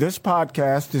This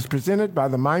podcast is presented by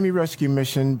the Miami Rescue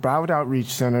Mission Broward Outreach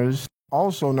Centers,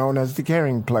 also known as The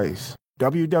Caring Place.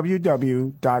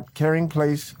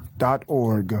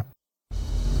 www.caringplace.org.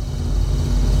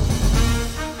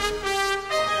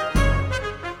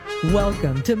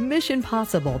 Welcome to Mission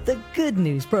Possible, the good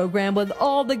news program with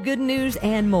all the good news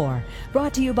and more.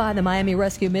 Brought to you by the Miami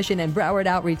Rescue Mission and Broward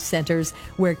Outreach Centers,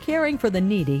 where caring for the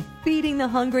needy, feeding the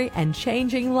hungry, and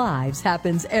changing lives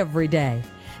happens every day.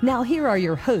 Now here are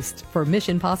your hosts for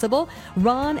Mission Possible,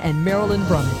 Ron and Marilyn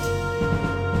Brummett.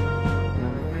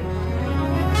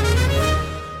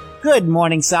 Good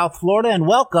morning, South Florida, and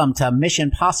welcome to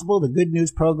Mission Possible, the good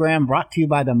news program brought to you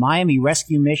by the Miami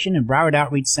Rescue Mission and Broward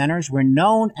Outreach Centers. We're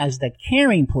known as the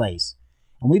Caring Place,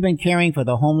 and we've been caring for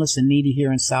the homeless and needy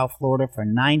here in South Florida for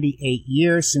 98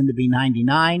 years, soon to be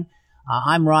 99.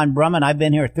 I'm Ron Brummett. I've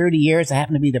been here 30 years. I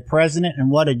happen to be the president,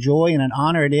 and what a joy and an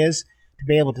honor it is to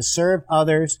be able to serve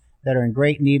others that are in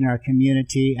great need in our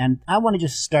community. And I want to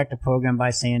just start the program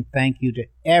by saying thank you to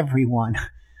everyone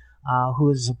who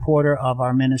is a supporter of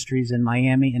our ministries in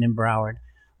Miami and in Broward.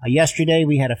 Yesterday,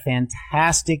 we had a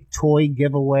fantastic toy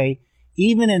giveaway.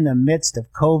 Even in the midst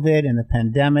of COVID and the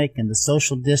pandemic and the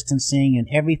social distancing and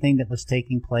everything that was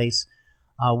taking place,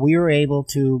 we were able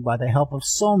to, by the help of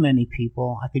so many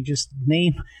people, I could just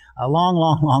name a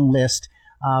long list,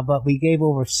 but we gave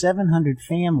over 700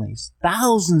 families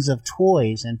thousands of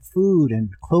toys and food and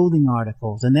clothing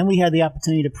articles. And then we had the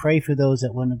opportunity to pray for those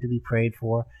that wanted to be prayed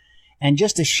for. And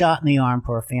just a shot in the arm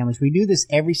for our families. We do this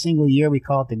every single year. We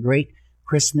call it the Great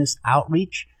Christmas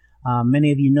Outreach.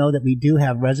 Many of you know that we do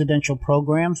have residential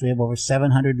programs. We have over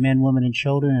 700 men, women, and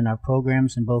children in our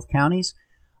programs in both counties.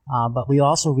 But we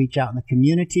also reach out in the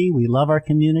community. We love our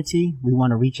community. We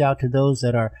want to reach out to those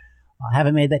that are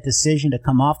haven't made that decision to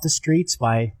come off the streets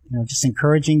by, just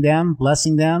encouraging them,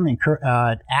 blessing them,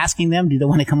 asking them, do they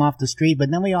want to come off the street? But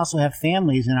then we also have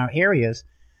families in our areas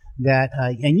that,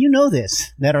 and you know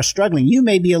this, that are struggling. You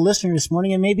may be a listener this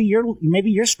morning, and maybe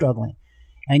you're struggling.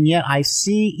 And yet I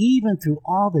see, even through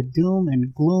all the doom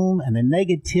and gloom and the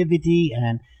negativity,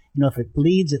 and if it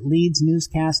bleeds, it leads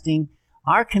newscasting,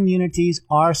 our communities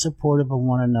are supportive of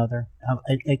one another.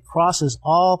 It crosses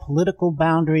all political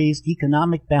boundaries,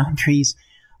 economic boundaries,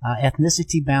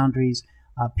 ethnicity boundaries.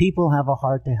 People have a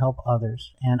heart to help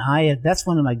others. And that's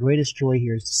one of my greatest joy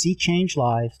here, is to see change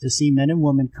lives, to see men and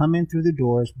women come in through the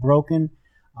doors, broken,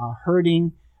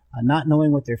 hurting, not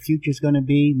knowing what their future is going to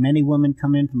be. Many women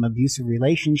come in from abusive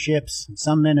relationships.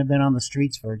 Some men have been on the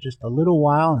streets for just a little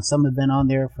while, and some have been on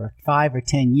there for 5 or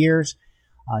 10 years,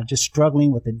 just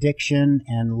struggling with addiction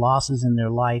and losses in their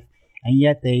life. And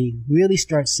yet they really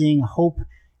start seeing hope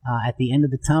at the end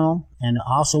of the tunnel. And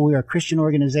also, we are a Christian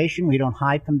organization. We don't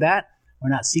hide from that. We're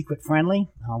not secret friendly.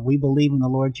 We believe in the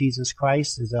Lord Jesus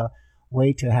Christ as a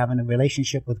way to having a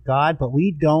relationship with God, but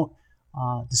we don't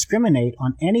discriminate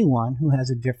on anyone who has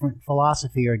a different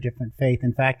philosophy or a different faith.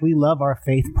 In fact, we love our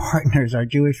faith partners, our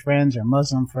Jewish friends, our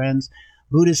Muslim friends,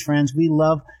 Buddhist friends. We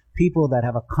love people that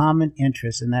have a common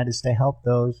interest, and that is to help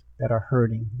those that are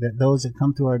hurting, those that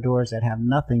come through our doors that have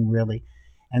nothing really.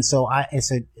 And so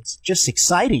it's just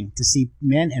exciting to see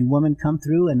men and women come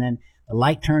through, and then the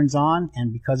light turns on,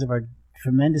 and because of our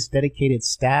tremendous dedicated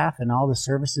staff and all the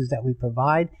services that we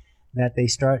provide, that they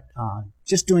start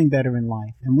just doing better in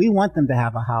life. And we want them to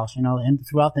have a house. And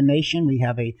throughout the nation, we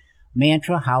have a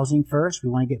mantra, housing first. We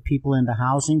want to get people into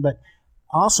housing, but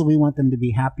also we want them to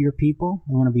be happier people.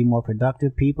 We want to be more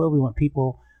productive people. We want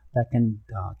people that can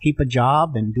keep a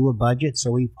job and do a budget.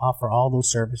 So we offer all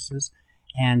those services.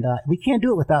 And we can't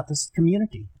do it without this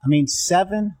community.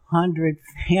 700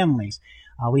 families.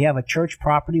 We have a church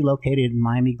property located in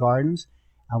Miami Gardens.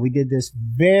 We did this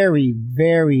very,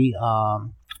 very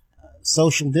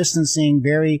social distancing,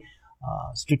 very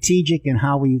strategic in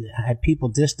how we had people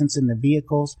distance in the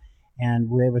vehicles, and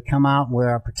we were able to come out, wear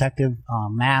our protective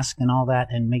mask and all that,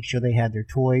 and make sure they had their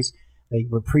toys. They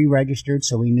were pre-registered,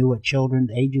 so we knew what children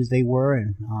ages they were,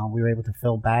 and we were able to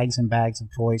fill bags and bags of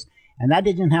toys. And that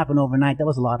didn't happen overnight. That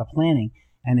was a lot of planning.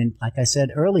 And then, like I said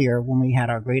earlier, when we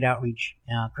had our great outreach,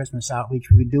 Christmas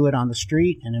outreach, we would do it on the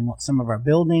street and in some of our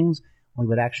buildings. We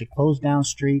would actually close down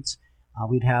streets.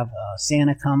 We'd have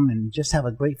Santa come and just have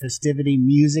a great festivity,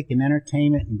 music and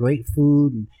entertainment and great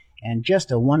food and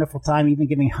just a wonderful time, even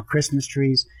giving out Christmas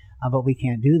trees. But we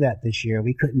can't do that this year.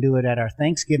 We couldn't do it at our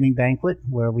Thanksgiving banquet,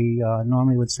 where we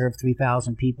normally would serve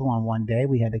 3,000 people on one day.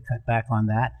 We had to cut back on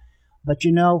that. But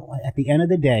at the end of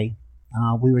the day,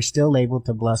 we were still able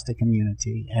to bless the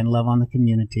community and love on the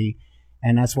community.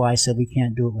 And that's why I said we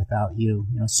can't do it without you.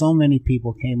 So many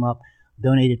people came up,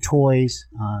 donated toys,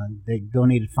 they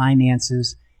donated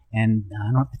finances. And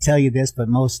I don't have to tell you this, but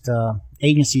most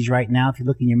agencies right now, if you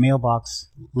look in your mailbox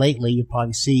lately, you'll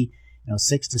probably see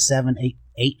 6 to 7,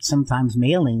 8 sometimes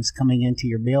mailings coming into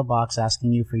your mailbox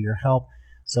asking you for your help.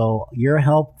 So your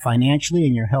help financially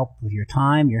and your help with your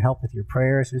time, your help with your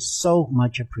prayers is so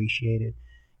much appreciated.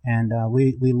 And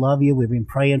we love you. We've been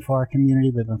praying for our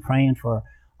community. We've been praying for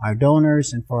our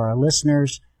donors and for our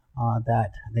listeners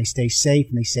that they stay safe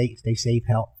and stay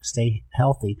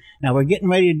healthy. Now we're getting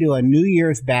ready to do a New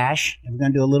Year's bash, and we're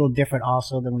going to do a little different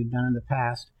also than we've done in the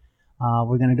past.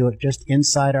 We're going to do it just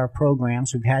inside our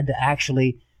programs. We've had to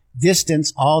actually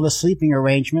distance all the sleeping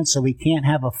arrangements, so we can't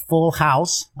have a full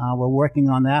house. We're working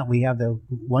on that. We have the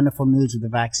wonderful news of the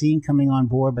vaccine coming on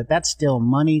board, but that's still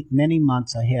many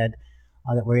months ahead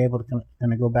that we're able to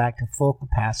going to go back to full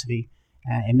capacity,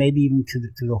 and maybe even to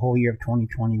the whole year of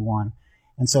 2021.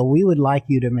 And so we would like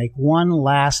you to make one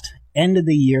last end of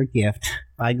the year gift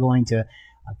by going to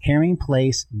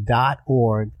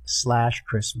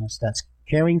caringplace.org/Christmas. That's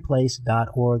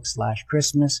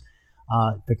caringplace.org/Christmas.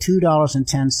 For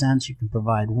 $2.10, you can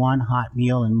provide one hot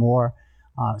meal and more.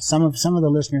 Some of the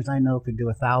listeners I know could do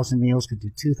 1,000 meals, could do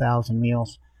 2,000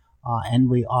 meals. And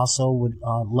we also would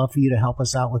love for you to help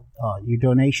us out with your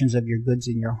donations of your goods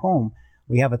in your home.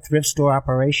 We have a thrift store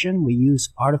operation. We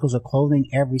use articles of clothing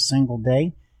every single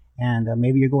day. And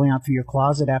maybe you're going out through your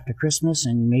closet after Christmas,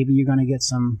 and maybe you're going to get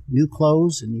some new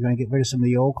clothes, and you're going to get rid of some of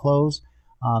the old clothes.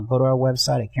 Go to our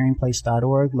website at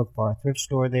caringplace.org. Look for our thrift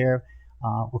store there.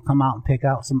 We'll come out and pick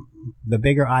out the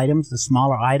bigger items, the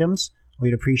smaller items.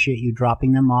 We'd appreciate you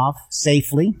dropping them off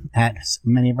safely at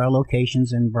many of our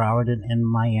locations in Broward and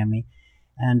Miami.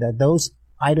 And those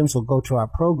items will go to our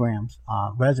programs,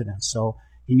 residents. So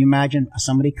can you imagine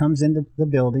somebody comes into the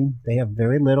building, they have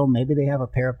very little, maybe they have a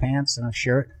pair of pants and a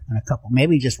shirt and a couple,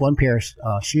 maybe just one pair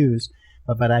of shoes.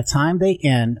 But by the time they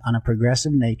end on a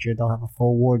progressive nature, they'll have a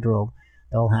full wardrobe.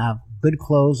 They'll have good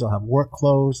clothes, they'll have work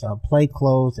clothes, they'll have play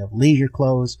clothes, they'll have leisure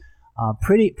clothes.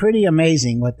 Pretty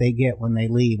amazing what they get when they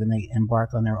leave and they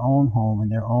embark on their own home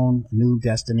and their own new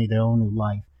destiny, their own new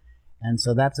life. And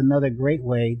so that's another great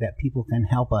way that people can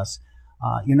help us.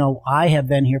 I have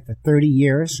been here for 30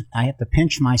 years. I have to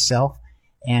pinch myself,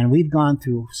 and we've gone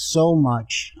through so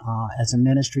much as a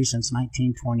ministry since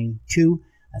 1922.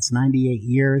 That's 98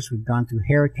 years. We've gone through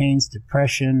hurricanes,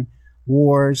 depression,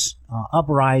 wars,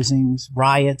 uprisings,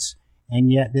 riots,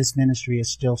 and yet this ministry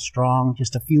is still strong.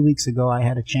 Just a few weeks ago, I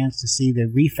had a chance to see the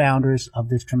refounders of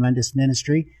this tremendous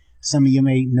ministry. Some of you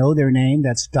may know their name.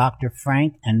 That's Dr.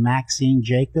 Frank and Maxine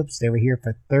Jacobs. They were here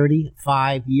for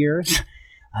 35 years.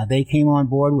 They came on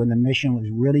board when the mission was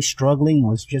really struggling,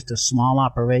 was just a small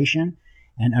operation.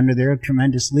 And under their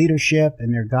tremendous leadership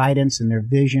and their guidance and their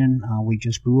vision, we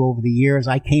just grew over the years.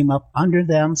 I came up under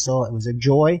them, so it was a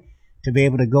joy to be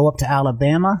able to go up to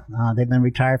Alabama. They've been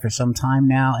retired for some time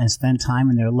now and spend time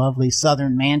in their lovely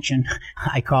southern mansion.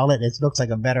 I call it. It looks like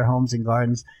a Better Homes and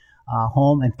Gardens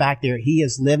home. In fact, he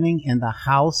is living in the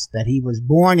house that he was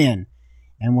born in.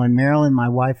 And when Marilyn, my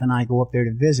wife, and I go up there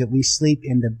to visit, we sleep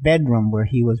in the bedroom where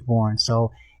he was born.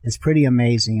 So it's pretty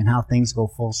amazing and how things go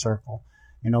full circle.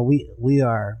 We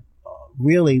are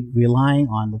really relying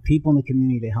on the people in the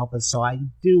community to help us. So I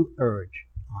do urge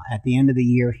at the end of the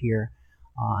year here,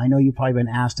 I know you've probably been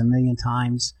asked a million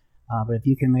times, but if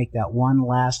you can make that one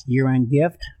last year-end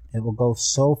gift, it will go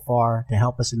so far to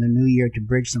help us in the new year to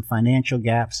bridge some financial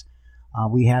gaps.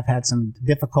 We have had some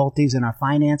difficulties in our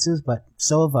finances, but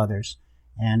so have others.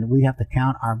 And we have to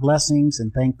count our blessings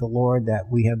and thank the Lord that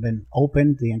we have been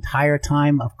open the entire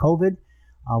time of COVID.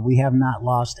 We have not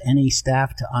lost any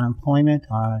staff to unemployment,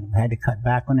 had to cut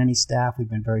back on any staff. We've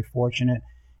been very fortunate,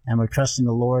 and we're trusting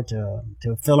the Lord to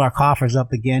fill our coffers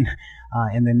up again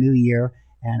in the new year.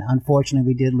 And unfortunately,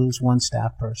 we did lose one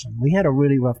staff person. We had a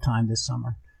really rough time this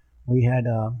summer. We had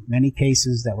many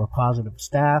cases that were positive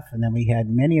staff, and then we had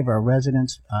many of our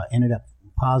residents ended up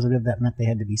positive. That meant they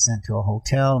had to be sent to a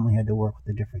hotel, and we had to work with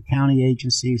the different county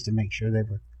agencies to make sure they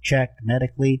were checked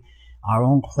medically. Our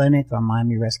own clinic, our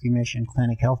Miami Rescue Mission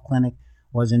Health Clinic,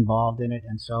 was involved in it,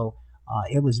 and so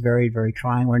it was very, very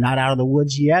trying. We're not out of the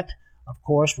woods yet. Of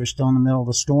course, we're still in the middle of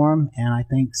the storm, and I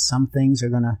think some things are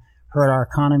going to hurt our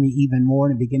economy even more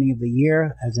in the beginning of the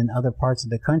year, as in other parts of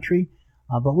the country.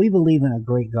 But we believe in a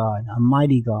great God, a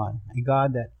mighty God, a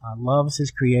God that loves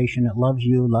His creation, that loves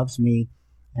you, loves me.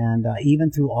 And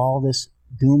even through all this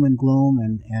doom and gloom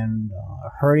and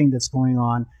hurting that's going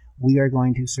on, we are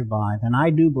going to survive. And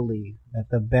I do believe that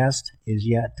the best is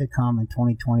yet to come in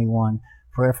 2021,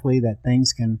 prayerfully that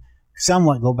things can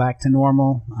somewhat go back to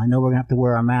normal. I know we're going to have to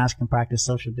wear our mask and practice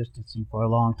social distancing for a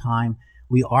long time.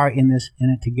 We are in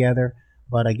it together.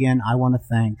 But again, I want to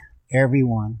thank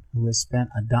everyone who has sent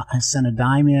a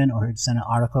dime in or has sent an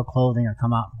article of clothing or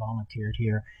come out and volunteered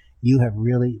here. You have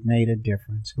really made a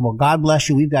difference. Well, God bless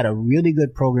you. We've got a really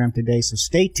good program today, so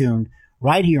stay tuned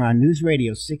right here on News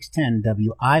Radio 610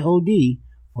 WIOD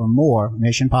for more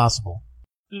Mission Possible.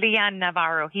 Leanne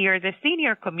Navarro here, the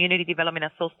Senior Community Development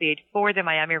Associate for the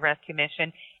Miami Rescue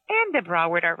Mission and the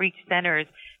Broward Outreach Centers.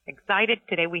 Excited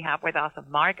today we have with us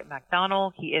Marc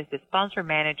McDonald. He is the sponsor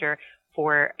manager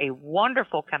for a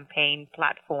wonderful campaign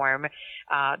platform,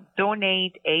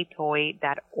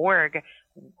 donateatoy.org.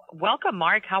 Welcome,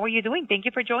 Marc. How are you doing? Thank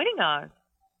you for joining us.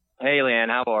 Hey, Leanne.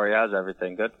 How are you? How's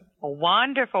everything? Good?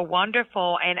 Wonderful,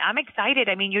 wonderful. And I'm excited.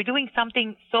 I mean, you're doing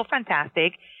something so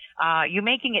fantastic. You're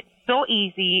making it so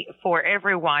easy for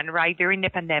everyone, right, during the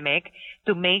pandemic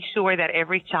to make sure that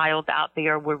every child out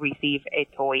there will receive a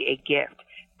toy, a gift.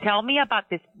 Tell me about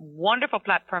this wonderful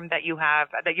platform that you have,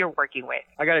 that you're working with.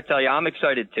 I got to tell you, I'm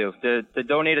excited too. The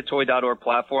donateatoy.org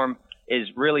platform is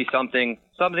really something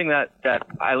that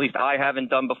at least I haven't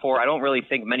done before. I don't really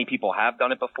think many people have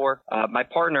done it before. My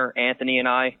partner, Anthony, and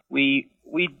I, we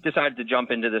decided to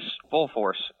jump into this full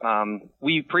force.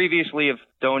 We previously have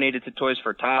donated to Toys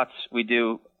for Tots. We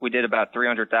did about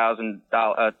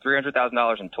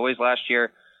 $300,000 in toys last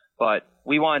year, but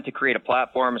we wanted to create a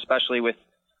platform, especially with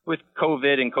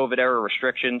COVID and COVID era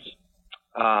restrictions.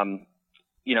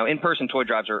 In-person toy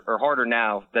drives are harder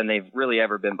now than they've really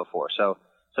ever been before. So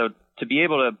to be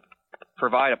able to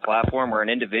provide a platform where an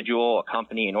individual, a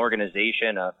company, an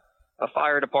organization, a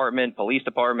fire department, police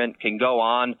department can go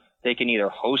on, they can either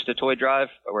host a toy drive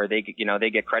where they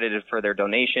get credited for their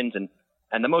donations.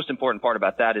 And the most important part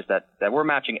about that is that we're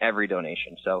matching every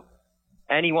donation. So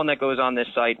anyone that goes on this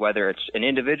site, whether it's an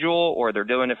individual or they're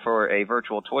doing it for a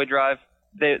virtual toy drive,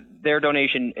 their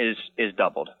donation is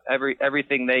doubled.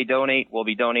 Everything they donate will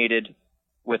be donated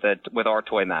with our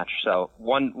toy match. So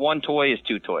one toy is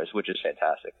two toys, which is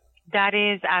fantastic. That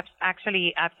is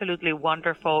actually absolutely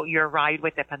wonderful. You're right,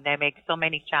 with the pandemic, so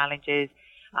many challenges.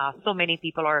 So many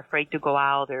people are afraid to go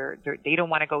out. They don't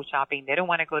want to go shopping. They don't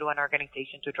want to go to an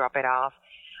organization to drop it off.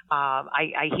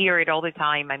 I hear it all the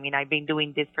time. I mean, I've been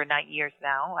doing this for 9 years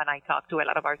now, and I talk to a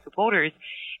lot of our supporters.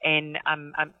 And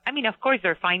of course,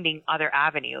 they're finding other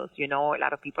avenues. A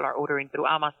lot of people are ordering through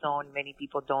Amazon. Many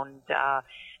people don't.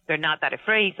 They're not that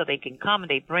afraid, so they can come,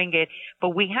 they bring it. But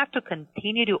we have to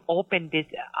continue to open these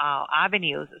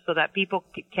avenues so that people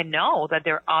can know that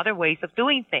there are other ways of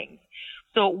doing things.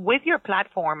 So with your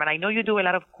platform, and I know you do a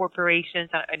lot of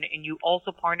corporations and you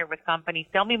also partner with companies.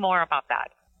 Tell me more about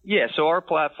that. Yeah, so our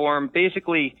platform,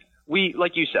 basically,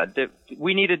 like you said,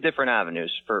 we needed different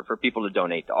avenues for people to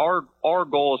donate. Our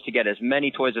goal is to get as many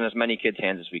toys in as many kids'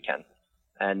 hands as we can.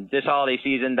 And this holiday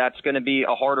season, that's going to be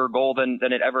a harder goal than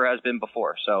it ever has been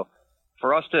before. So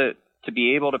for us to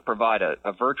be able to provide a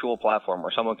virtual platform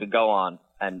where someone could go on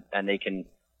and they can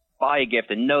buy a gift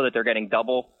and know that they're getting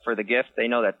double for the gift, they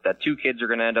know that two kids are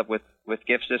going to end up with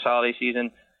gifts this holiday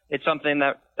season. It's something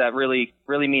that really,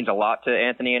 really means a lot to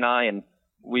Anthony and I, and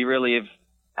we really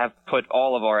have put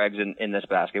all of our eggs in this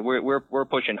basket. We're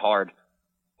pushing hard.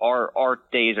 Our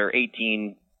days are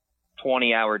 18,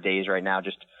 20-hour days right now,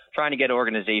 just trying to get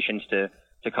organizations to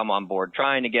come on board,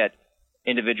 trying to get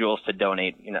individuals to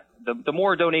donate. The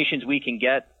more donations we can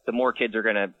get, the more kids are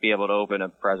going to be able to open a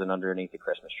present underneath the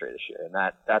Christmas tree this year,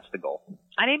 and that's the goal.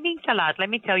 And it means a lot. Let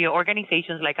me tell you,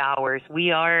 organizations like ours,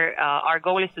 our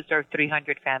goal is to serve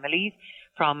 300 families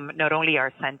from not only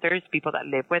our centers, people that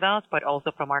live with us, but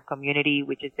also from our community,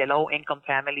 which is the low-income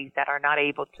families that are not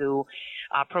able to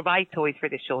provide toys for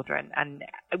the children. And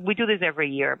we do this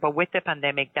every year, but with the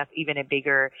pandemic, that's even a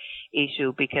bigger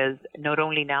issue because not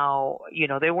only now,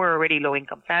 they were already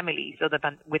low-income families, so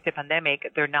with the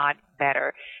pandemic, they're not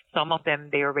better. Some of them,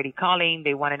 they're already calling.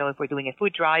 They want to know if we're doing a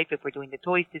food drive, if we're doing the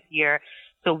toys this year.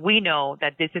 So we know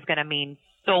that this is going to mean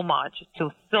so much to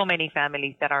so many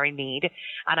families that are in need.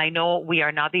 And I know we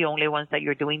are not the only ones that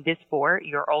you're doing this for.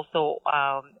 You're also,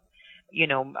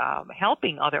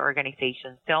 helping other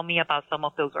organizations. Tell me about some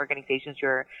of those organizations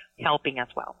you're helping as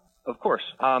well. Of course.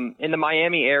 In the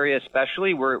Miami area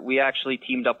especially, we actually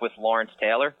teamed up with Lawrence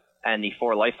Taylor and the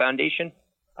For Life Foundation.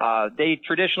 They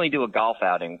traditionally do a golf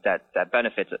outing that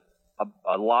benefits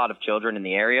a lot of children in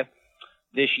the area.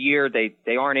 This year,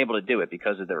 they aren't able to do it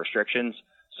because of the restrictions.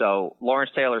 So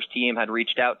Lawrence Taylor's team had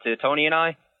reached out to Tony and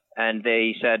I, and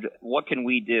they said, what can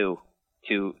we do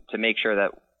to make sure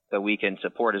that we can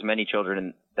support as many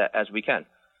children as we can?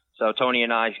 So Tony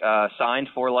and I signed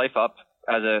For Life up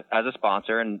as a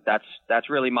sponsor, and that's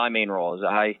really my main role. Is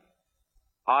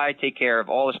I take care of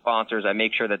all the sponsors. I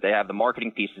make sure that they have the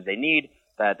marketing pieces they need,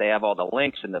 that they have all the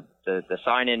links and the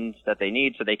sign-ins that they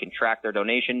need so they can track their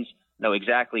donations, know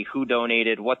exactly who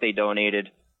donated, what they donated,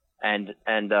 and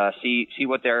see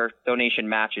what their donation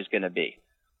match is going to be.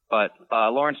 But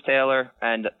Lawrence Taylor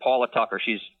and Paula Tucker,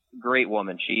 she's a great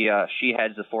woman. She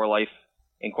heads the For Life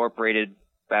Incorporated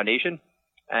Foundation,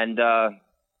 and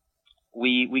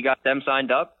we got them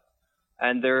signed up,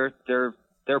 and they're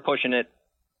pushing it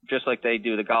just like they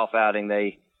do the golf outing.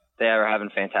 They are having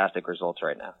fantastic results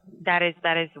right now. That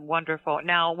is wonderful.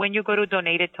 Now, when you go to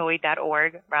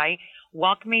donatetoy.org, right,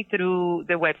 walk me through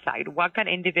the website. What can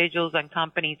individuals and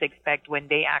companies expect when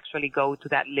they actually go to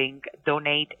that link,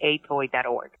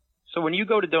 donatetoy.org? So when you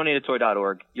go to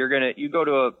donatetoy.org, you go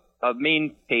to a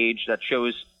main page that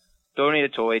shows Donate a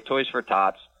Toy, Toys for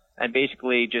Tots, and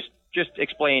basically just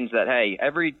explains that, hey,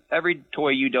 every toy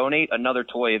you donate, another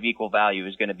toy of equal value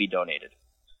is going to be donated.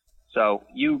 So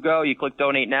you click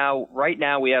donate now. Right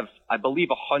now we have, I believe,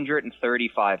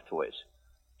 135 toys.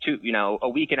 A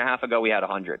week and a half ago we had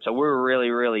 100. So we're really,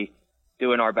 really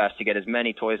doing our best to get as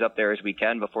many toys up there as we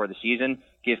can before the season,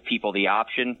 give people the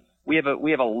option. We have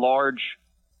a large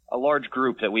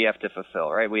group that we have to fulfill,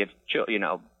 right? We have,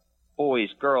 boys,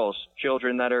 girls,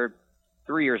 children that are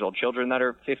 3 years old, children that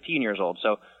are 15 years old.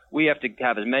 So we have to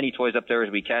have as many toys up there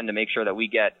as we can to make sure that we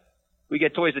get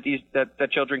toys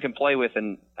that children can play with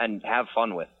and have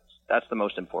fun with. That's the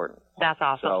most important. That's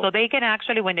awesome. So they can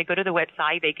actually, when they go to the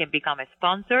website, they can become a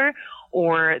sponsor,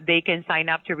 or they can sign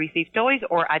up to receive toys,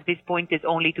 or at this point it's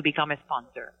only to become a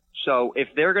sponsor. So if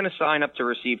they're going to sign up to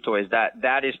receive toys,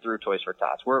 that is through Toys for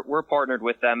Tots. We're partnered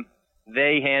with them.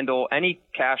 They handle any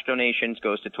cash donations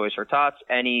goes to Toys for Tots.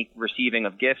 Any receiving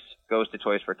of gifts goes to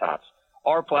Toys for Tots.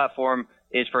 Our platform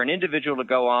is for an individual to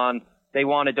go on. They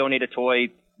want to donate a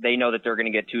toy. They know that they're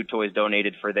going to get 2 toys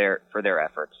donated for their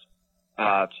efforts.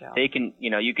 Gotcha. They can,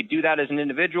 you could do that as an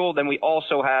individual. Then we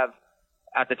also have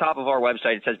at the top of our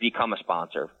website, it says become a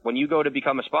sponsor. When you go to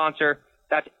become a sponsor,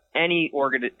 that's any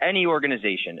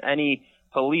organization, any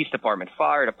police department,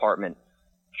 fire department,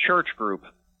 church group,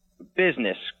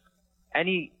 business,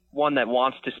 anyone that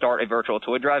wants to start a virtual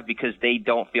toy drive because they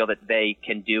don't feel that they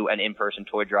can do an in-person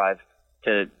toy drive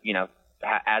to,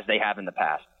 as they have in the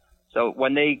past. So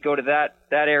when they go to that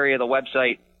area of the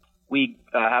website, we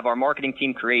have our marketing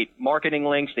team create marketing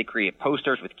links. They create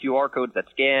posters with QR codes that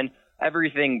scan.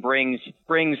 Everything brings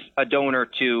a donor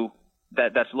to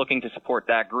that's looking to support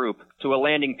that group to a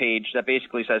landing page that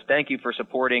basically says, thank you for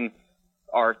supporting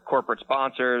our corporate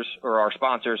sponsors or our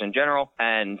sponsors in general.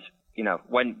 And,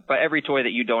 but every toy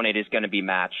that you donate is going to be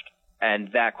matched. And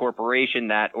that corporation,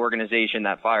 that organization,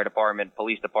 that fire department,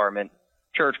 police department,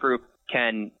 church group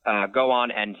can go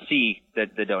on and see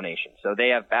the donation. So they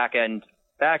have back end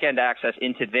access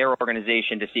into their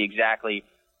organization to see exactly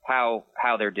how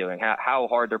they're doing, how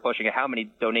hard they're pushing it, how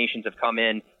many donations have come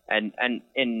in, and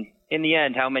in the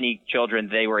end, how many children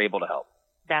they were able to help.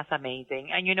 That's amazing.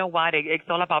 And you know what? It's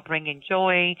all about bringing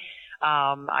joy.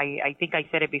 I think I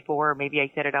said it before, maybe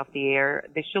I said it off the air.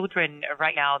 The children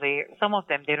right now, some of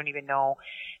them, they don't even know.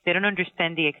 They don't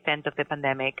understand the extent of the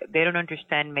pandemic. They don't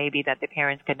understand maybe that the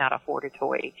parents cannot afford a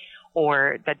toy,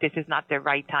 or that this is not the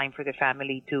right time for the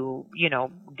family to,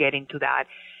 get into that.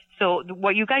 So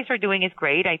what you guys are doing is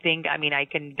great. I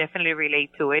can definitely relate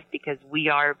to it because we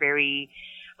are very,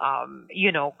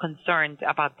 concerned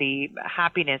about the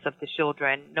happiness of the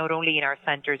children, not only in our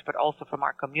centers, but also from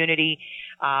our community.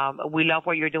 We love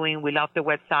what you're doing. We love the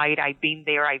website. I've been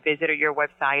there. I visited your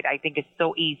website. I think it's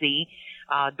so easy.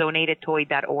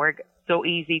 Donatetoy.org. So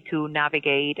easy to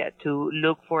navigate, to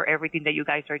look for everything that you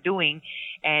guys are doing,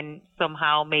 and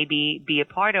somehow maybe be a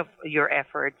part of your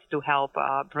efforts to help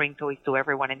bring toys to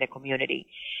everyone in the community.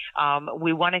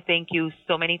 We want to thank you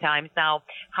so many times. Now,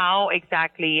 how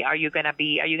exactly are you going to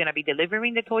be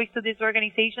delivering the toys to these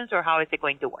organizations, or how is it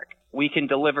going to work? We can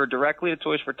deliver directly to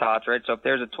Toys for Tots, right? So if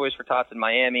there's a Toys for Tots in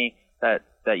Miami that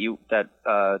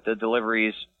the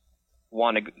deliveries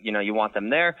you want them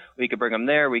there, we could bring them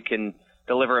there. We can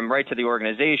deliver them right to the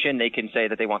organization. They can say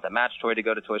that they want the match toy to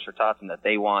go to Toys for Tots and that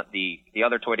they want the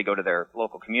other toy to go to their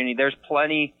local community. There's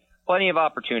plenty of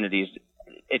opportunities.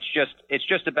 It's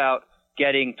just about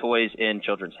getting toys in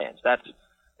children's hands.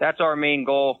 That's our main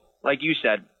goal. Like you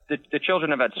said, the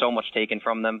children have had so much taken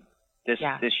from them this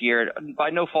year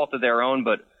by no fault of their own,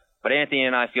 but Anthony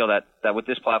and I feel that with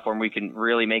this platform we can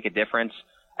really make a difference,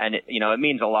 and it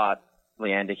means a lot,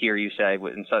 Leanne, to hear you say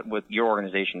with your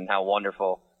organization how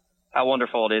wonderful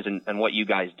it is and what you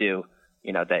guys do,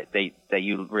 that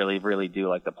you really, really do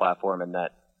like the platform and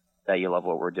that you love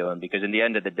what we're doing, because in the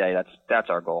end of the day, that's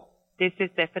our goal. This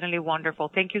is definitely wonderful.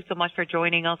 Thank you so much for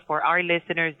joining us. For our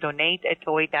listeners,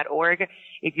 donateatoy.org.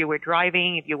 If you were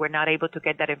driving, if you were not able to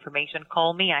get that information,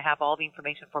 call me. I have all the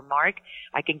information for Mark.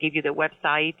 I can give you the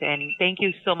website. And thank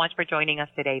you so much for joining us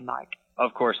today, Mark.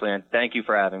 Of course, Leanne. Thank you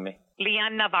for having me.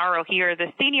 Leanne Navarro here,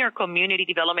 the Senior Community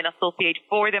Development Associate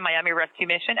for the Miami Rescue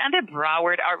Mission and the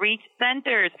Broward Outreach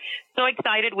Centers. So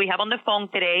excited. We have on the phone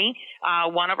today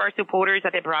one of our supporters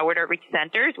at the Broward Outreach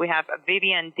Centers. We have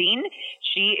Vivian Dean.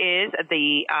 She is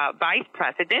the Vice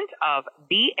President of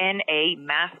DNA,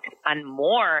 Masks, and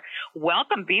More.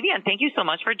 Welcome, Vivian. Thank you so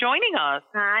much for joining us.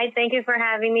 Hi. Thank you for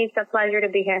having me. It's a pleasure to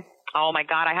be here. Oh, my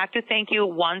God. I have to thank you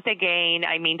once again.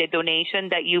 I mean, the donation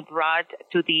that you brought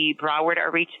to the Broward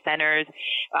Outreach Centers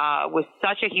was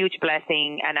such a huge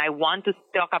blessing, and I want to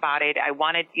talk about it. I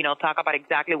wanted, talk about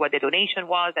exactly what the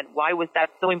donation was and why was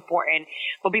that so important.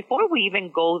 But before we even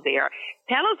go there,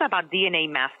 tell us about DNA,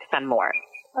 Masks, and More.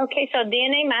 Okay, so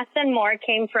DNA, Masks, and More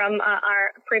came from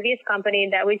our previous company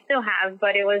that we still have,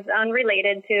 but it was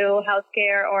unrelated to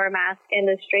healthcare or mask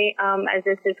industry, as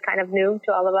this is kind of new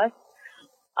to all of us.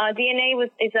 DNA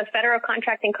is a federal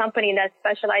contracting company that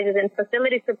specializes in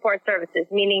facility support services,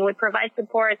 meaning we provide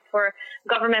support for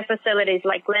government facilities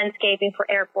like landscaping for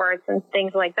airports and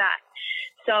things like that.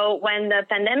 So when the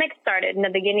pandemic started in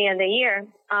the beginning of the year,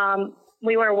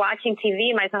 we were watching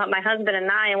TV, my husband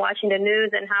and I, and watching the news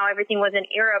and how everything was in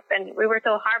Europe, and we were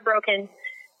so heartbroken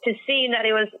to see that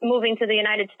it was moving to the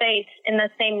United States in the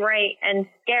same rate and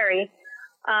scary.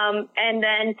 And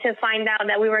then to find out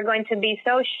that we were going to be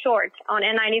so short on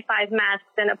N95 masks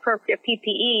and appropriate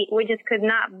PPE, we just could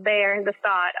not bear the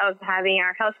thought of having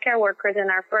our healthcare workers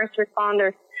and our first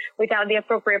responders without the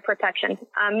appropriate protection.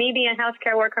 Me being a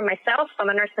healthcare worker myself, I'm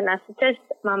a nurse anesthetist.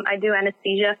 I do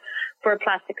anesthesia for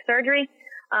plastic surgery.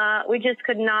 We just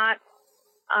could not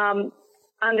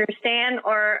understand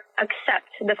or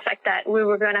accept the fact that we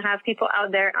were going to have people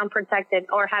out there unprotected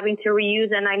or having to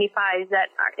reuse N95s that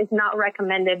is not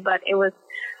recommended, but it was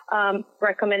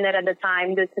recommended at the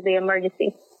time due to the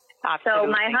emergency. Absolutely. So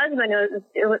my husband,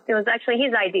 it was actually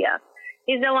his idea.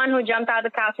 He's the one who jumped out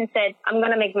of the couch and said, I'm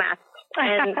going to make masks.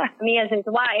 And me as his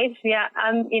wife,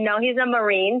 he's a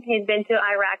Marine. He's been to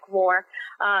Iraq war,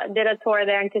 did a tour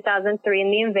there in 2003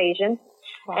 in the invasion.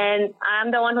 Wow. And I'm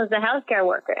the one who's the healthcare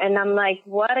worker. And I'm like,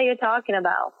 what are you talking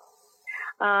about?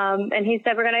 And he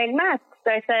said, we're going to make masks.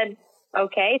 So I said,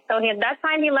 okay. So at that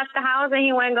time, he left the house and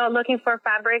he went and go looking for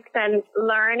fabrics and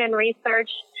learn and research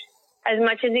as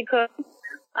much as he could.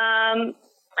 And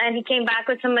he came back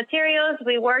with some materials.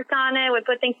 We worked on it. We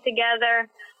put things together.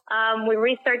 We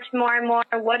researched more and more.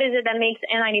 What is it that makes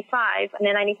N95 an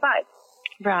N95?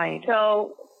 Right.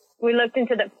 So we looked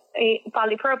into the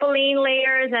polypropylene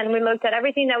layers, and we looked at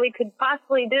everything that we could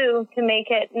possibly do to make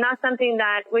it not something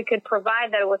that we could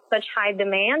provide that was such high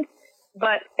demand,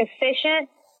 but efficient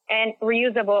and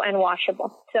reusable and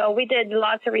washable. So we did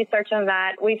lots of research on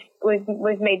that. We've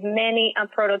made many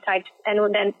prototypes, and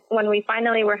then when we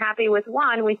finally were happy with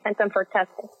one, we sent them for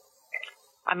testing.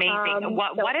 Amazing.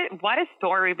 What is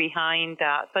story behind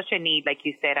such a need? Like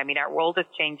you said, I mean, our world is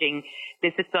changing.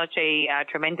 This is such a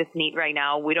tremendous need right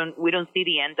now. We don't see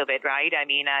the end of it, right? I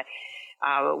mean,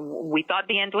 we thought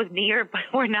the end was near, but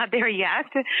we're not there yet.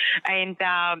 And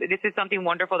this is something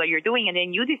wonderful that you're doing. And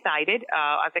then you decided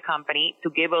as a company to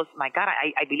give us, my God,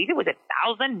 I believe it was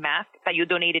 1,000 masks that you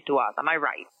donated to us. Am I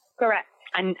right? Correct.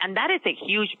 And that is a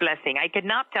huge blessing. I could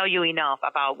not tell you enough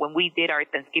about when we did our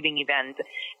Thanksgiving event,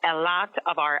 a lot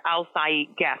of our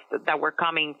outside guests that were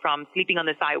coming from sleeping on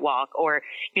the sidewalk or,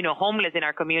 homeless in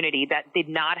our community that did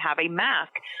not have a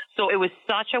mask. So it was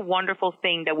such a wonderful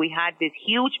thing that we had this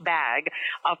huge bag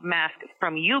of masks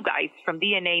from you guys, from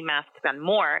DNA, Masks, and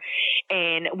More.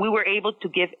 And we were able to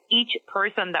give each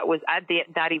person that was at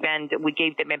that event, we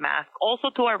gave them a mask. Also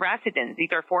to our residents.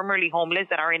 These are formerly homeless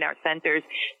that are in our centers.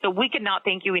 So we cannot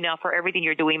thank you enough for everything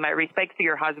you're doing. My respects to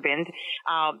your husband.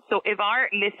 So if our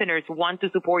listeners want to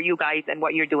support you guys and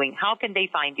what you're doing, how can they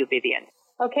find you, Vivian?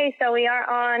 Okay, so we are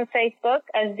on Facebook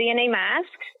as DNA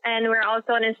Masks, and we're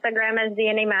also on Instagram as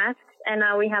DNA Masks, and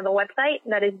we have a website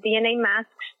that is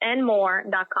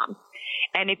DNAmasksandmore.com.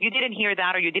 And if you didn't hear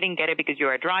that or you didn't get it because you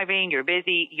are driving, you're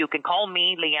busy, you can call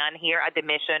me, Leanne, here at the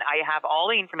Mission. I have all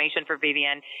the information for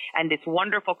Vivian and this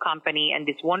wonderful company and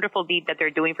this wonderful deed that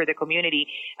they're doing for the community.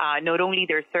 Not only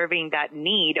they're serving that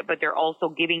need, but they're also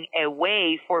giving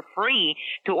away for free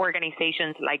to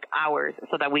organizations like ours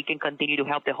so that we can continue to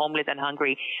help the homeless and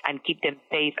hungry and keep them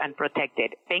safe and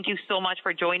protected. Thank you so much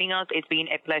for joining us. It's been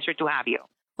a pleasure to have you.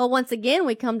 Well, once again,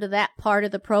 we come to that part of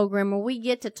the program where we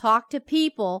get to talk to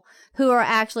people who are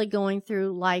actually going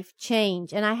through life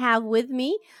change. And I have with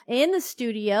me in the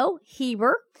studio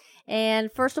Heber,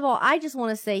 And first of all, I just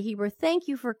want to say, Heber, thank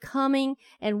you for coming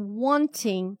and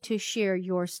wanting to share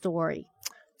your story.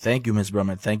 Thank you, Ms.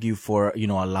 Brummer. Thank you for,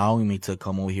 allowing me to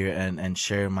come over here and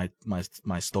share my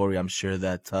story. I'm sure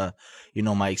that,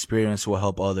 my experience will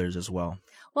help others as well.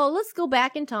 Well, let's go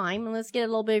back in time and let's get a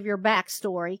little bit of your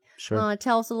backstory. Sure.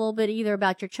 Tell us a little bit either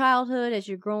about your childhood as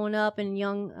you're growing up and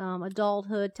young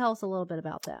adulthood. Tell us a little bit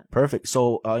about that. Perfect.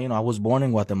 So, I was born in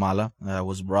Guatemala. I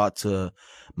was brought to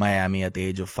Miami at the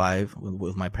age of 5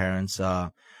 with my parents.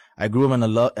 I grew up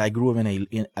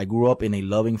in a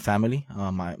loving family.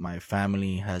 My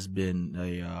family has been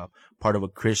a part of a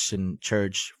Christian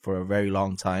church for a very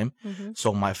long time. Mm-hmm.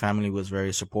 So my family was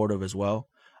very supportive as well.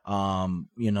 I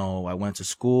went to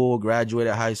school,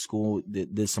 graduated high school,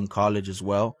 did some college as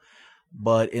well.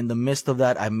 But in the midst of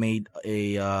that, I made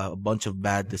a bunch of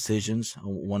bad decisions.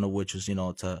 One of which was,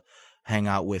 to hang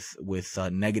out with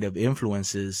negative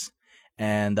influences.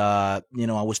 And, I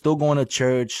was still going to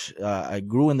church. I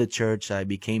grew in the church. I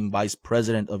became vice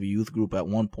president of a youth group at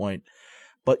one point.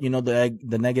 But,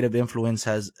 the negative influence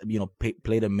has,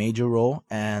 played a major role.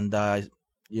 And,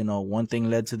 one thing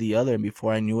led to the other. And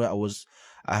before I knew it,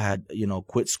 I had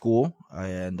quit school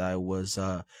and I was,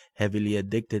 heavily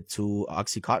addicted to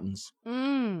Oxycontins.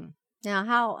 Now,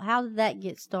 how did that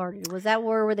get started? Was that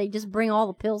where they just bring all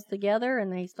the pills together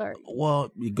and they start?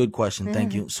 Well, good question.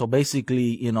 Thank you. So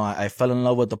basically, I fell in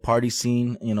love with the party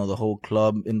scene, the whole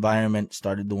club environment,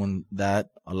 started doing that,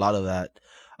 a lot of that.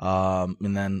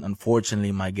 And then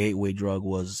unfortunately my gateway drug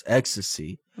was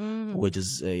ecstasy, which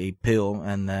is a pill.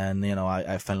 And then,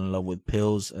 I fell in love with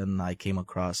pills and I came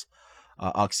across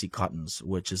Oxycontins,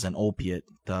 which is an opiate.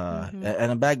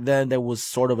 And back then there was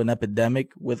sort of an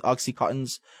epidemic with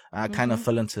Oxycontins. I kind of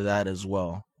fell into that as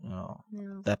well.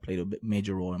 That played a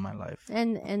major role in my life.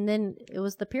 And then it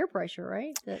was the peer pressure,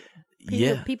 right?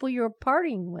 People you were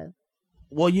partying with.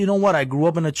 Well, you know what? I grew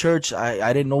up in a church.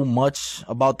 I didn't know much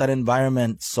about that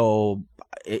environment. So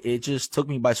it just took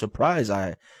me by surprise.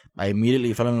 I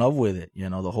immediately fell in love with it.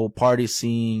 The whole party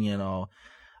scene,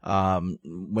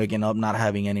 waking up, not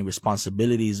having any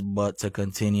responsibilities, but to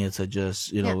continue to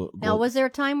just, Now, was there a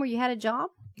time where you had a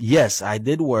job? Yes, I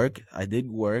did work.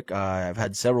 I've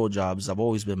had several jobs. I've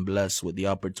always been blessed with the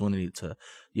opportunity to,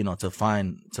 to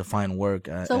find work.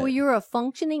 So were you a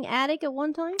functioning addict at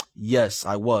one time? Yes,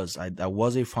 I was. I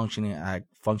was a functioning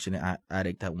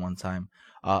addict at one time.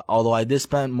 Although I did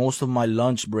spend most of my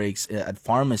lunch breaks at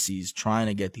pharmacies trying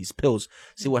to get these pills.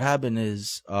 See, what happened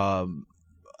is,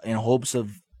 in hopes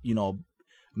of,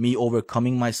 me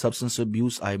overcoming my substance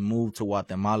abuse, I moved to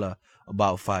Guatemala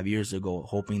about 5 years ago,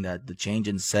 hoping that the change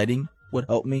in setting would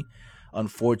help me.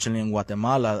 Unfortunately, in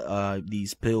Guatemala,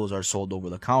 these pills are sold over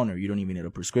the counter. You don't even need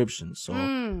a prescription. So,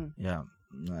 yeah,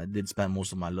 I did spend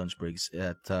most of my lunch breaks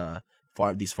at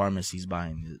these pharmacies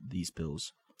buying these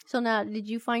pills. So now, did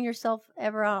you find yourself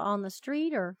ever out on the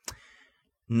street or?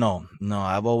 No.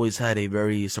 I've always had a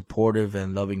very supportive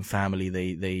and loving family.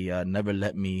 They never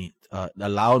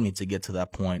allowed me to get to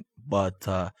that point.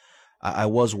 But I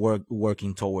was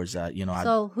working towards that.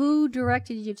 So who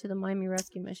directed you to the Miami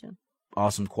Rescue Mission?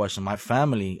 Awesome question. My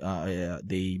family,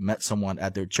 they met someone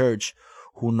at their church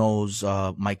who knows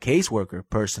my caseworker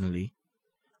personally,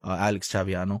 Alex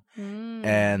Chaviano.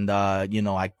 And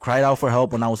I cried out for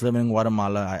help when I was living in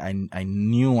Guatemala. I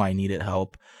knew I needed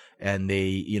help. And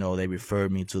they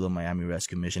referred me to the Miami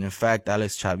Rescue Mission. In fact,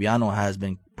 Alex Chaviano has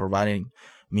been providing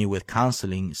me with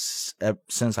counseling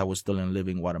since I was still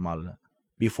living in Guatemala,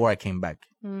 before I came back.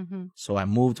 Mm-hmm. So I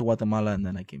moved to Guatemala and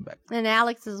then I came back. And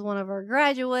Alex is one of our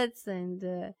graduates,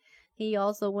 and he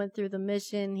also went through the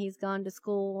mission. He's gone to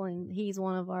school, and he's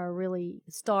one of our really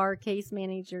star case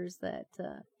managers that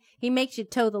he makes you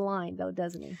toe the line, though,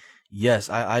 doesn't he? Yes,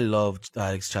 I love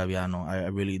Alex Chaviano. I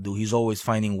really do. He's always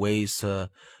finding ways to,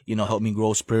 help me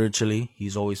grow spiritually.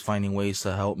 He's always finding ways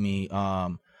to help me,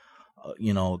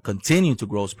 continue to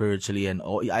grow spiritually. And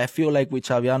I feel like with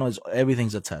Chaviano,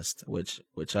 everything's a test, which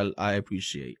I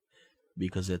appreciate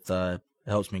because it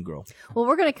helps me grow. Well,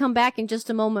 we're going to come back in just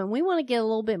a moment. We want to get a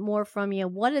little bit more from you.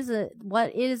 What is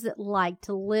it like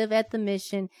to live at the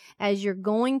mission as you're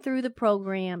going through the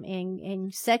program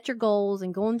and set your goals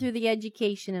and going through the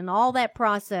education and all that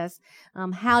process?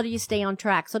 How do you stay on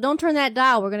track? So don't turn that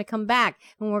dial. We're going to come back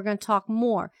and we're going to talk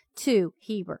more to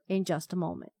Heber in just a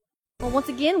moment. Well, once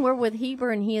again, we're with Heber,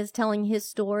 and he is telling his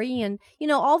story. And,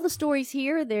 all the stories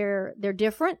here, they're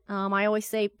different. I always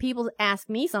say, people ask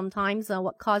me sometimes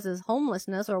what causes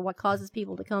homelessness or what causes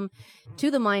people to come to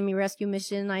the Miami Rescue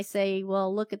Mission. I say,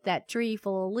 well, look at that tree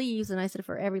full of leaves. And I said,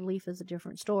 for every leaf is a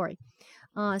different story.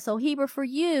 So, Heber, for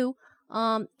you,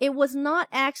 it was not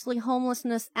actually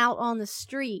homelessness out on the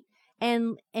street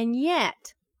and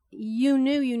yet you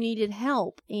knew you needed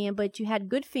help, but you had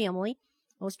good family.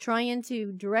 I was trying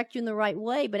to direct you in the right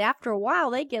way, but after a while,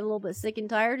 they get a little bit sick and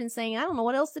tired and saying, I don't know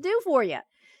what else to do for you.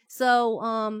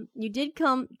 So you did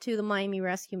come to the Miami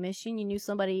Rescue Mission. You knew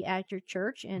somebody at your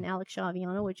church, and Alex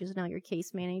Shaviano, which is now your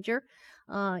case manager.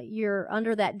 You're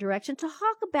under that direction. To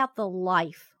talk about the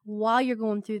life while you're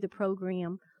going through the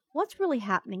program. What's really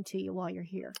happening to you while you're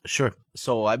here? Sure.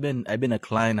 So I've been a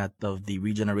client of the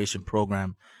regeneration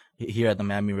program here at the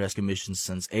Miami Rescue Mission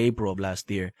since April of last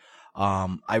year.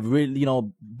 I really,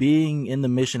 being in the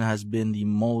mission has been the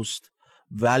most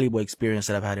valuable experience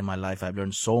that I've had in my life. I've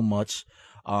learned so much.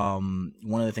 One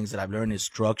of the things that I've learned is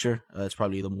structure. It's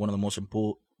probably one of the most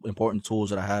important tools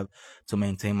that I have to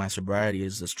maintain my sobriety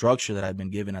is the structure that I've been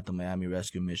given at the Miami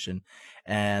Rescue Mission.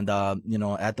 And,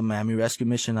 at the Miami Rescue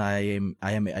Mission,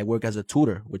 I work as a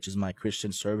tutor, which is my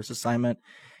Christian service assignment.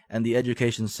 And the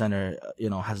education center,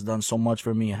 has done so much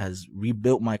for me, has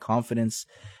rebuilt my confidence,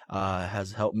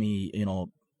 has helped me,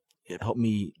 it helped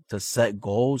me to set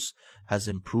goals, has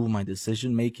improved my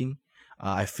decision making.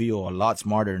 I feel a lot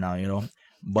smarter now,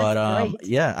 but,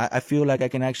 I feel like I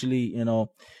can actually,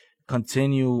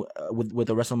 continue with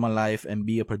the rest of my life and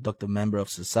be a productive member of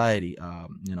society.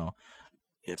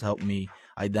 It's helped me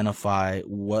identify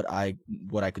what I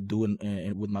could do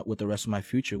with the rest of my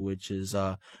future, which is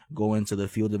go into the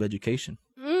field of education.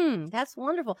 That's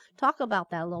wonderful. Talk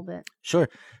about that a little bit. Sure.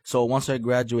 So once I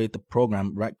graduate the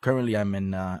program, currently I'm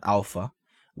in Alpha,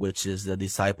 which is the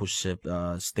discipleship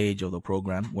stage of the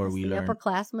program where we learn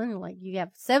upperclassmen. Like you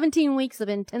have 17 weeks of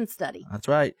intense study. That's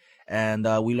right. And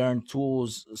we learn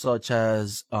tools such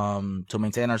as to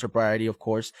maintain our sobriety, of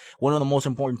course. One of the most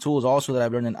important tools also that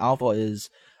I've learned in Alpha is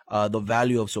the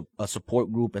value of a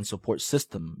support group and support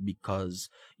system, because,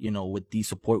 with these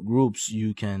support groups,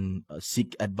 you can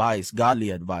seek advice, godly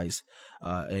advice,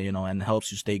 and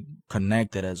helps you stay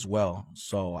connected as well.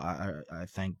 So I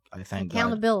think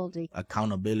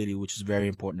accountability, which is very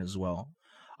important as well.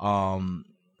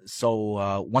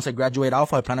 So once I graduate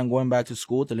Alpha, I plan on going back to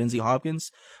school to Lindsay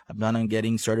Hopkins. I plan on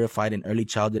getting certified in early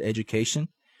childhood education.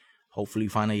 Hopefully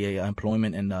find a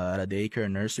employment at a daycare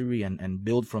and nursery and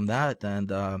build from that,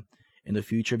 and in the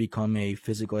future become a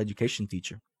physical education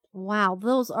teacher. Wow,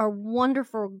 those are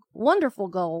wonderful, wonderful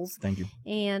goals. Thank you.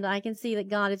 And I can see that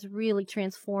God is really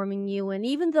transforming you. And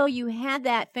even though you had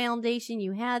that foundation,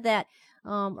 you had that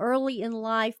early in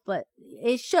life, but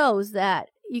it shows that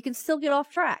you can still get off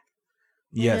track.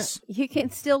 Yes. You can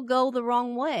still go the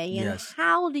wrong way. And yes.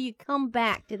 How do you come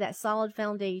back to that solid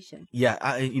foundation?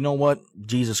 Yeah. You know what?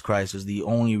 Jesus Christ is the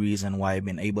only reason why I've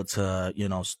been able to,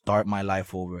 start my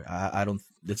life over.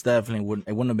 It's definitely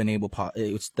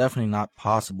not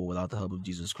possible without the help of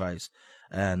Jesus Christ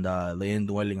and the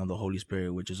indwelling of the Holy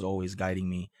Spirit, which is always guiding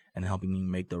me and helping me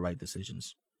make the right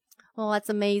decisions. Well, that's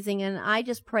amazing. And I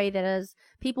just pray that as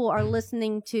people are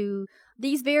listening to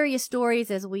these various stories,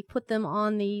 as we put them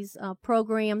on these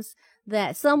programs,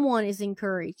 that someone is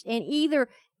encouraged. And either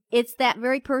it's that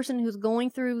very person who's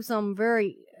going through some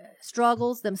very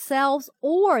struggles themselves,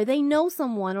 or they know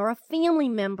someone or a family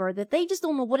member that they just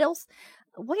don't know what else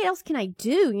can I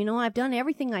do? I've done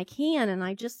everything I can, and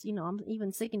I just, I'm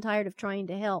even sick and tired of trying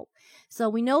to help. So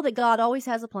we know that God always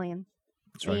has a plan.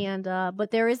 That's right. And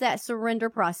but there is that surrender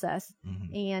process,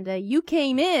 mm-hmm. and you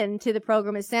came into the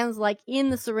program. It sounds like in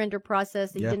the surrender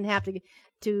process that you didn't have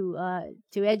to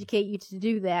educate you to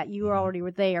do that. You already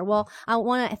were there. Well, I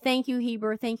want to thank you,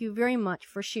 Heber. Thank you very much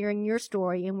for sharing your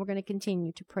story, and we're going to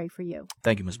continue to pray for you.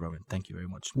 Thank you, Ms. Brogan. Thank you very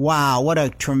much. Wow, what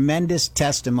a tremendous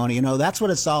testimony. That's what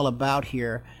it's all about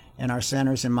here in our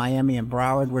centers in Miami and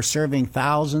Broward. We're serving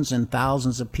thousands and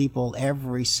thousands of people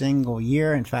every single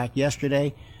year. In fact,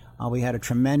 yesterday, we had a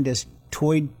tremendous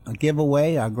toy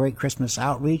giveaway, our great Christmas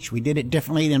outreach. We did it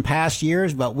differently than past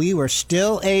years, but we were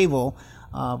still able,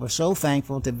 we're so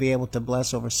thankful to be able to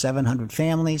bless over 700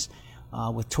 families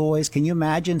with toys. Can you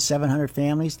imagine 700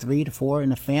 families, 3 to 4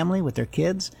 in a family with their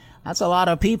kids? That's a lot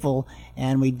of people,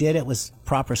 and we did it with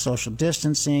proper social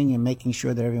distancing and making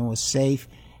sure that everyone was safe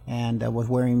and with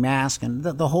wearing masks and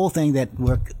the whole thing that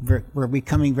we're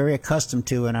becoming very accustomed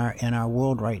to in our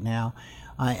world right now.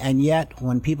 And yet,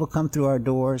 when people come through our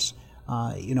doors,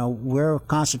 we're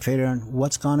concentrated on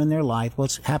what's gone in their life,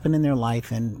 what's happened in their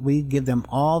life, and we give them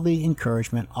all the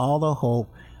encouragement, all the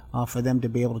hope for them to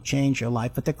be able to change their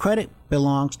life. But the credit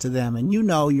belongs to them, and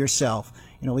yourself.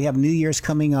 We have New Year's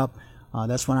coming up.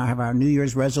 That's when I have our New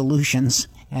Year's resolutions.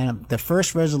 And the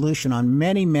first resolution on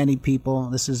many, many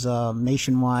people, this is a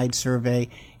nationwide survey,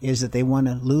 is that they want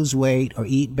to lose weight or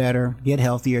eat better, get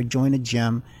healthier, join a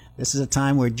gym. This is a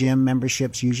time where gym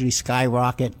memberships usually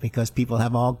skyrocket because people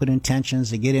have all good intentions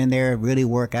to get in there, really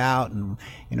work out, and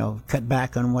cut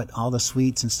back on all the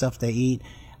sweets and stuff they eat.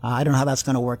 I don't know how that's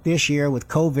going to work this year with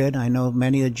COVID. I know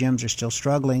many of the gyms are still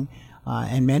struggling,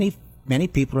 and many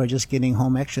people are just getting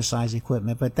home exercise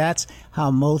equipment. But that's how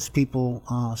most people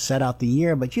set out the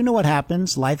year. But you know what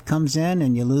happens? Life comes in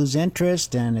and you lose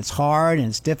interest, and it's hard and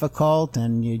it's difficult,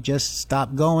 and you just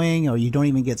stop going, or you don't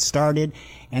even get started.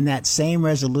 And that same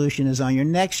resolution is on your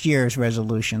next year's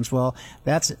resolutions. Well,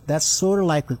 that's sort of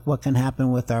like what can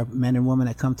happen with our men and women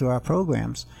that come through our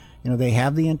programs. They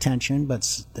have the intention,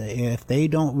 but if they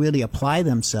don't really apply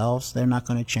themselves, they're not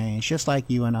going to change. Just like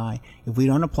you and I. If we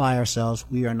don't apply ourselves,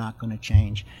 we are not going to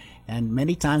change. And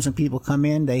many times when people come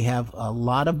in, they have a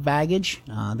lot of baggage.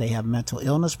 They have mental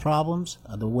illness problems.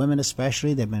 The women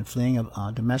especially, they've been fleeing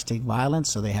domestic violence,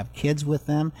 so they have kids with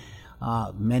them.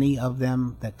 Many of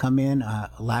them that come in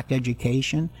lack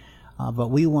education.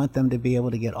 But we want them to be able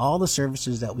to get all the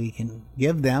services that we can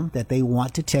give them that they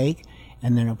want to take,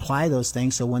 and then apply those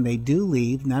things so when they do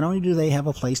leave, not only do they have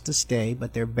a place to stay,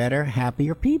 but they're better,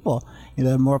 happier people.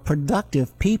 They're more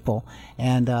productive people.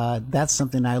 And that's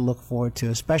something I look forward to,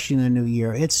 especially in the new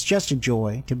year. It's just a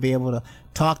joy to be able to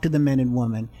talk to the men and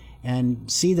women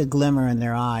and see the glimmer in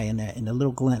their eye and the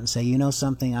little glint and say,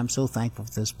 something, I'm so thankful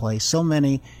for this place. So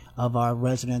many of our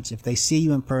residents, if they see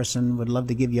you in person, would love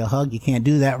to give you a hug. You can't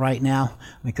do that right now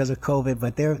because of COVID,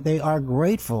 but they are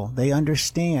grateful. They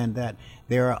understand that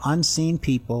there are unseen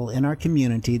people in our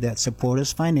community that support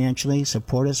us financially,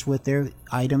 support us with their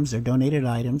items, their donated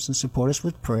items, and support us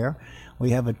with prayer. We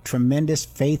have a tremendous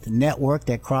faith network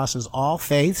that crosses all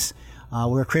faiths.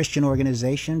 We're a Christian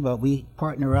organization, but we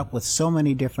partner up with so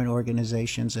many different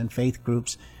organizations and faith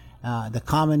groups. The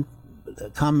common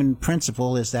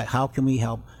principle is that how can we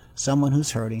help someone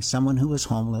who's hurting, someone who is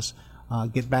homeless,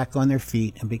 get back on their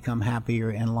feet and become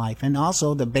happier in life. And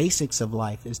also the basics of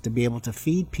life is to be able to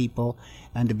feed people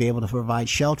and to be able to provide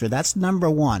shelter. That's number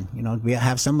one. We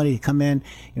have somebody come in,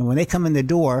 when they come in the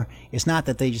door, it's not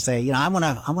that they just say, I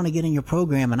want to get in your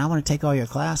program and I want to take all your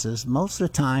classes. Most of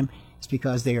the time it's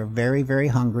because they are very, very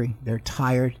hungry. They're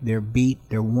tired. They're beat.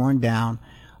 They're worn down.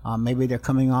 Maybe they're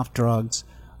coming off drugs.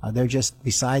 They're just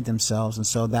beside themselves. And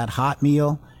so that hot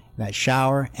meal, that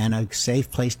shower, and a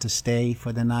safe place to stay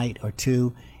for the night or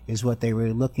two is what they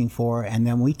were looking for. And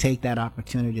then we take that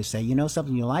opportunity to say,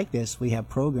 something, you like this, we have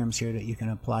programs here that you can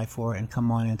apply for and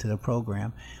come on into the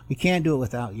program. We can't do it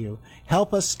without you.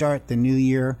 Help us start the new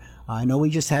year. I know we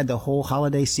just had the whole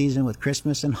holiday season with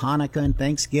Christmas and Hanukkah and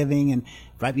Thanksgiving, and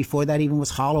right before that even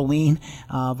was Halloween.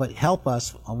 But help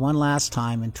us one last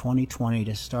time in 2020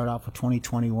 to start off with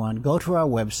 2021. Go to our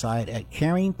website at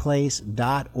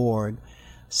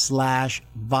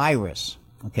caringplace.org/virus.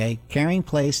 Okay,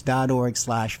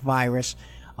 caringplace.org/virus.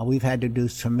 We've had to do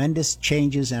tremendous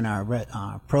changes in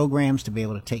our programs to be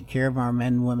able to take care of our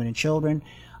men, women, and children.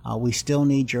 We still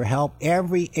need your help.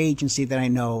 Every agency that I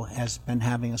know has been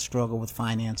having a struggle with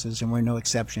finances, and we're no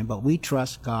exception. But we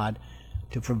trust God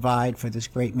to provide for this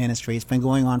great ministry. It's been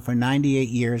going on for 98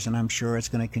 years, and I'm sure it's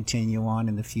going to continue on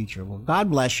in the future. Well, God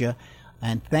bless you.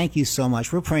 And thank you so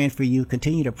much. We're praying for you.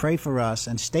 Continue to pray for us.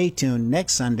 And stay tuned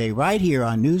next Sunday right here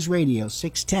on News Radio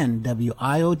 610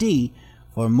 WIOD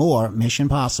for more Mission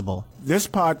Possible. This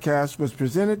podcast was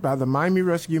presented by the Miami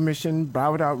Rescue Mission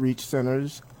Broward Outreach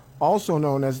Centers, also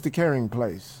known as The Caring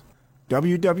Place.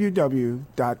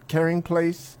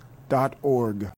 www.caringplace.org.